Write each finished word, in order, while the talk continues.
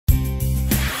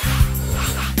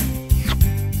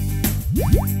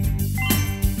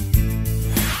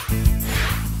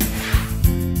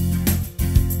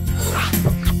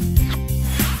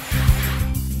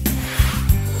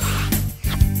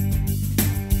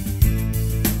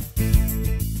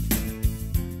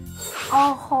โอ้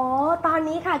โหตอน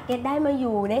นี้ค่ะเกดได้มาอ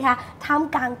ยู่นะคะท่าม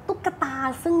กลางตุ๊กตา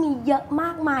ซึ่งมีเยอะม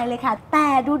ากมายเลยค่ะแต่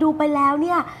ดูไปแล้วเ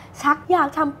นี่ยชักอยาก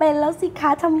ทำเป็นแล้วสิคะ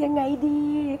ทำยังไงดี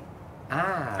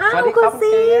สวัสดีครับ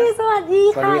ซีสวัสดี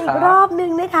ค่ะอีกรอบนึ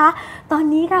งนะคะตอน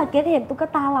นี้ค่ะเกดเห็นตุ๊ก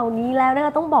ตาเหล่านี้แล้วนะค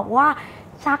ะต้องบอกว่า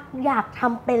ชักอยากท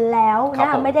ำเป็นแล้วนะ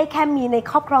คะไม่ได้แค่มีใน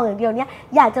ครอบครองอย่างเดียวเนี่ย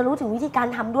อยากจะรู้ถึงวิธีการ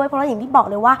ทำด้วยเพราะอย่างที่บอก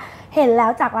เลยว่าเห็นแล้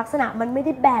วจากลักษณะมันไม่ไ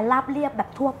ด้แบนราบเรียบแบบ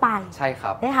ทั่วไปใช่ค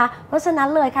รับนะคะเพราะฉะนั้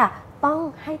นเลยค่ะต้อง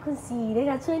ให้คุณซีนะ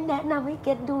คะช่วยแนะนำให้เก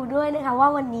ดดูด้วยนะคะว่า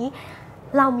วันนี้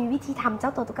เรามีวิธีทำเจ้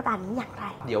าตัวตุ๊กตานี้อย่างไร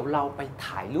เดี๋ยวเราไป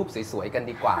ถ่ายรูปสวยๆกัน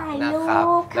ดีกว่านะครับ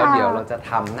แล้วเดี๋ยวเราจะ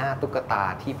ทำหน้าตุ๊กตา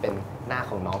ที่เป็นหน้า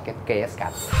ของน้องเกรซกั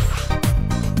น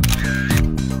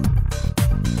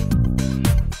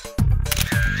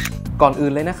ก่อนอื่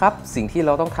นเลยนะครับสิ่งที่เร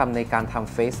าต้องทำในการท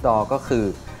ำ Face Doll ก็คือ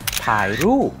ถ่าย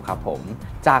รูปครับผม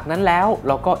จากนั้นแล้วเ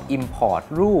ราก็ Import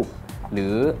รูปหรื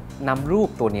อนำรูป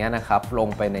ตัวนี้นะครับลง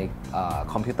ไปใน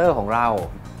คอมพิวเตอร์ของเรา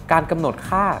การกำหนด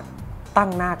ค่าตั้ง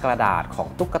หน้ากระดาษของ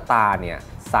ตุ๊กตาเนี่ย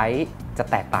ไซส์จะ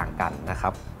แตกต่างกันนะครั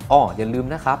บอย่าลืม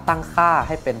นะครับตั้งค่าใ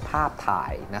ห้เป็นภาพถ่า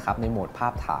ยนะครับในโหมดภา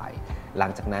พถ่ายหลั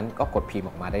งจากนั้นก็กดพิมพ์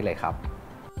ออกมาได้เลยครับ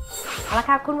เอาละ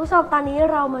ค่ะคุณผู้ชมตอนนี้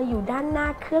เรามาอยู่ด้านหน้า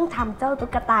เครื่องทำเจ้า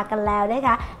ตุ๊กตากันแล้วนะค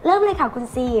ะเริ่มเลยค่ะคุณ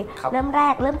ซีเริ่ม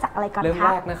จากอะไรก่อนคะเริ่มแร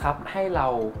กนะครับให้เรา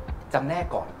จำแนก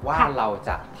ก่อนว่าเราจ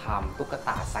ะทำตุ๊กต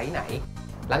าไซส์ไหน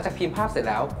หลังจากพิมพ์ภาพเสร็จ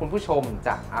แล้วคุณผู้ชมจ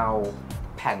ะเอา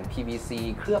แผ่น PVC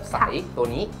เคลือบใสตัว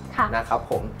นี้นะครับ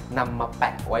ผมนำมาแป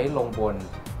ะไว้ลงบน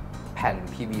แผ่น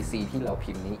PVC ที่เรา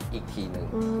พิมพ์นี้อีกทีหนึ่ง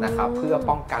นะครับเพื่อ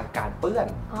ป้องกันการเปื้อน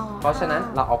เพราะฉะนั้น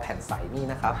เราเอาแผ่นใสนี่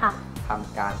นะครับท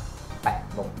ำการแปะ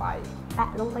ลงไป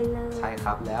เลยใช่ค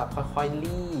รับแล้วค่อยๆ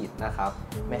รีดนะครับ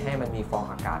ไม่ให้มันมีฟอง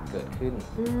อากาศเกิดขึ้น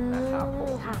นะครับผ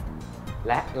ม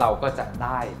และเราก็จะไ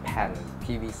ด้แผ่น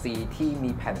PVC ที่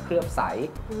มีแผ่นเคลือบใส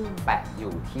แปะอ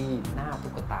ยู่ที่หน้า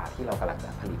ตุ๊กตาที่เรากำลังจะ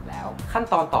ผลิตแล้วขั้น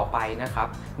ตอนต่อไปนะครับ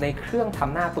ในเครื่องท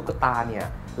ำหน้าตุ๊กตาเนี่ย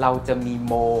เราจะมี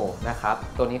โมนะครับ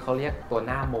ตัวนี้เขาเรียกตัว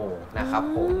หน้าโมนะครับ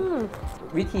ผม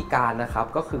วิธีการนะครับ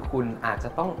ก็คือคุณอาจจะ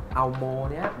ต้องเอาโม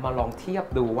เนี้ยมาลองเทียบ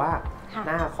ดูว่าห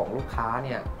น้าของลูกค้าเ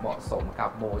นี่ยเหมาะสมกับ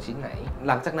โมชิ้นไหน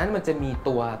หลังจากนั้นมันจะมี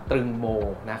ตัวตรึงโม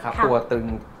นะครับตัวตรึง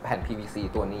แผ่น PVC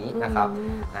ตัวนี้นะครับ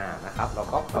เรา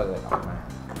ก็เปิดออกมา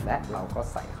และเราก็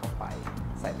ใส่เข้าไป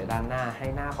ใส่ไปด้านหน้าให้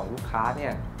หน้าของลูกค้าเนี่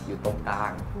ยอยู่ตรงกลา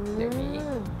งอย่างนี้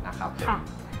นะครับ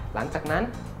หลังจากนั้น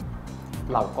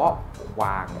เราก็ว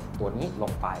างตัวนี้ล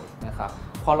งไปนะครับ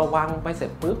พอเราวางลงไปเสร็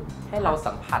จปุ๊บให้เรา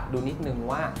สัมผัสดูนิดนึง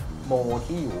ว่าโม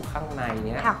ที่อยู่ข้างในเ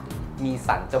นี้ยมี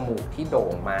สันจมูกที่โด่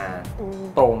งมา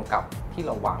ตรงกับที่เ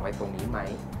ราวางไว้ตรงนี้ไหม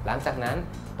หลังจากนั้น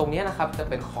ตรงนี้นะครับจะ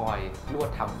เป็นคอยลวด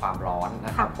ทำความร้อนน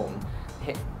ะครับผม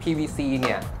PVC เ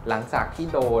นี่ยหลังจากที่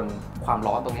โดนความ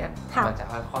ร้อนตรงนี้มันจะ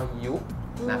ค่อยๆยุบ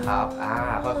นะครับ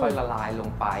ค่อยๆละลายลง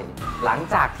ไปหลัง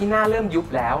จากที่หน้าเริ่มยุบ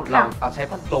แล้วเราเอาใช้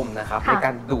พัดลมนะครับในก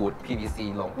ารดูด PVC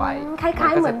ลงไปคล้า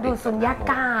ยๆเหมือนดูดสุญญา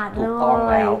กาศเลยถูกต้อง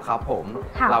แล้วครับผม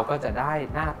เราก็จะได้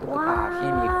หน้าตุ๊กตาที่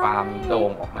มีความโด่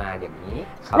งออกมาอย่างนี้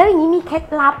แล้วอย่างนี้มีเคล็ด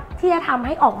ลับที่จะทำใ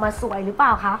ห้ออกมาสวยหรือเปล่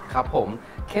าคะครับผม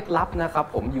เคล็ดลับนะครับ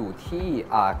ผมอยู่ที่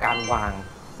การวาง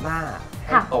หน้าใ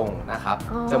ห้ตรงนะครับ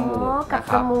จมูกนะ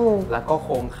ครับแล้วก็โ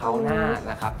ค้งเค้าหน้า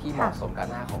นะครับที่เหมาะสมกับ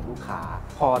หน้าของลูกค้า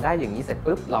พอได้อย่างนี้เสร็จ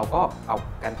ปุ๊บเราก็เอา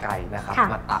กรรไกรนะครับ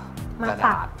มาตัดกระ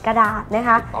ดาษนะค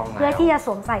ะเพื่อที่จะส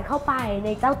วมใส่เข้าไปใน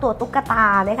เจ้าตัวตุ๊กตา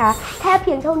นะคะแค่เ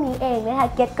พียงเท่านี้เองนะคะ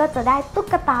เกดก็จะได้ตุ๊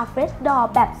กตาเฟสดอล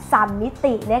แบบ3 มิ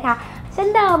ตินะคะเช่น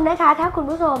เดิมนะคะถ้าคุณ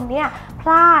ผู้ชมเนี่ยพล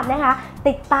าดนะคะ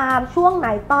ติดตามช่วงไหน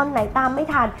ตอนไหนตามไม่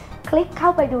ทันคลิกเข้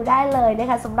าไปดูได้เลยนะ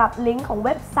คะสำหรับลิงก์ของเ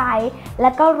ว็บไซต์และ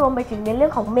ก็รวมไปถึงในเรื่อ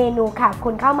งของเมนูค่ะคุ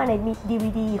ณเข้ามาใน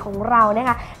DVD ของเรานะค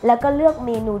ะแล้วก็เลือกเ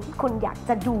มนูที่คุณอยากจ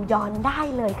ะดูย้อนได้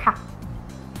เลยค่ะ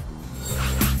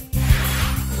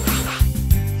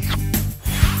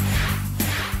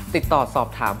ติดต่อสอบ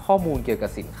ถามข้อมูลเกี่ยวกั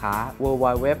บสินค้า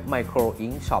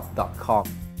www.microinkshop.com